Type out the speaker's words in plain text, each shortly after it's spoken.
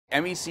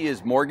MEC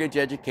is Mortgage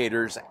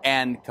Educators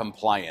and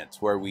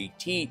Compliance, where we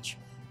teach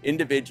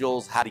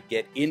individuals how to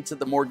get into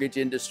the mortgage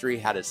industry,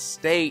 how to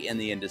stay in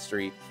the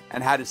industry,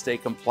 and how to stay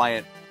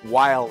compliant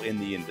while in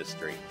the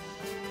industry.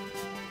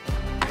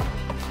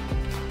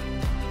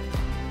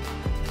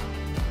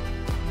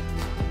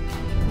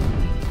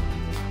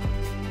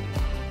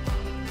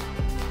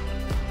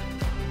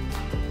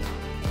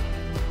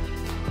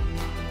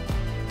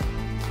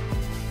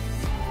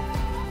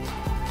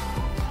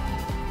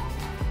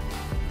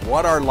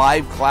 What are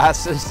live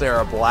classes? They're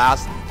a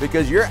blast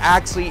because you're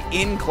actually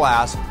in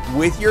class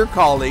with your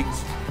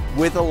colleagues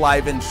with a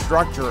live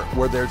instructor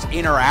where there's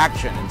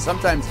interaction. And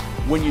sometimes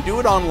when you do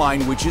it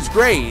online, which is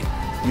great,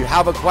 you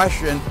have a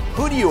question,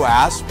 who do you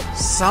ask?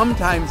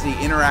 Sometimes the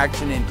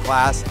interaction in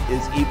class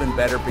is even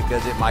better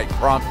because it might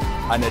prompt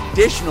an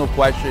additional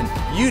question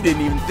you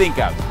didn't even think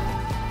of.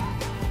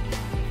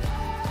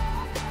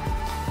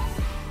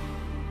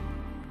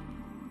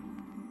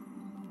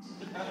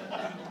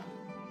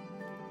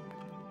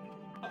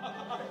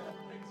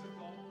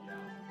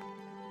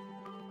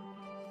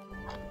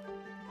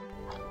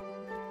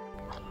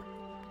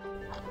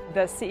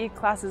 The CE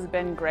class has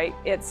been great.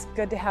 It's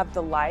good to have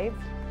the live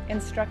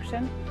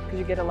instruction because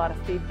you get a lot of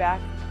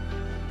feedback.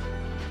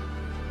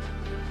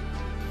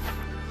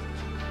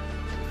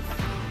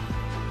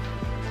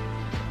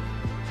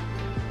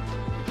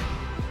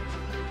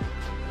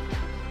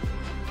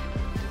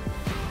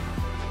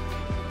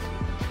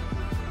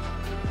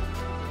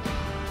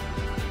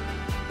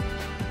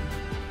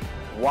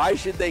 Why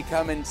should they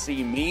come and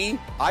see me?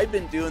 I've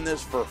been doing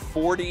this for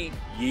 40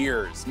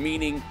 years,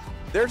 meaning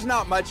there's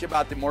not much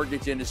about the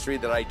mortgage industry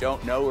that I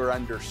don't know or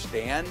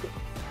understand,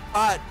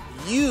 but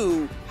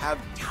you have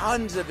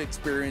tons of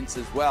experience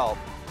as well,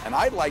 and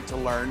I'd like to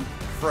learn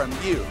from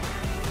you.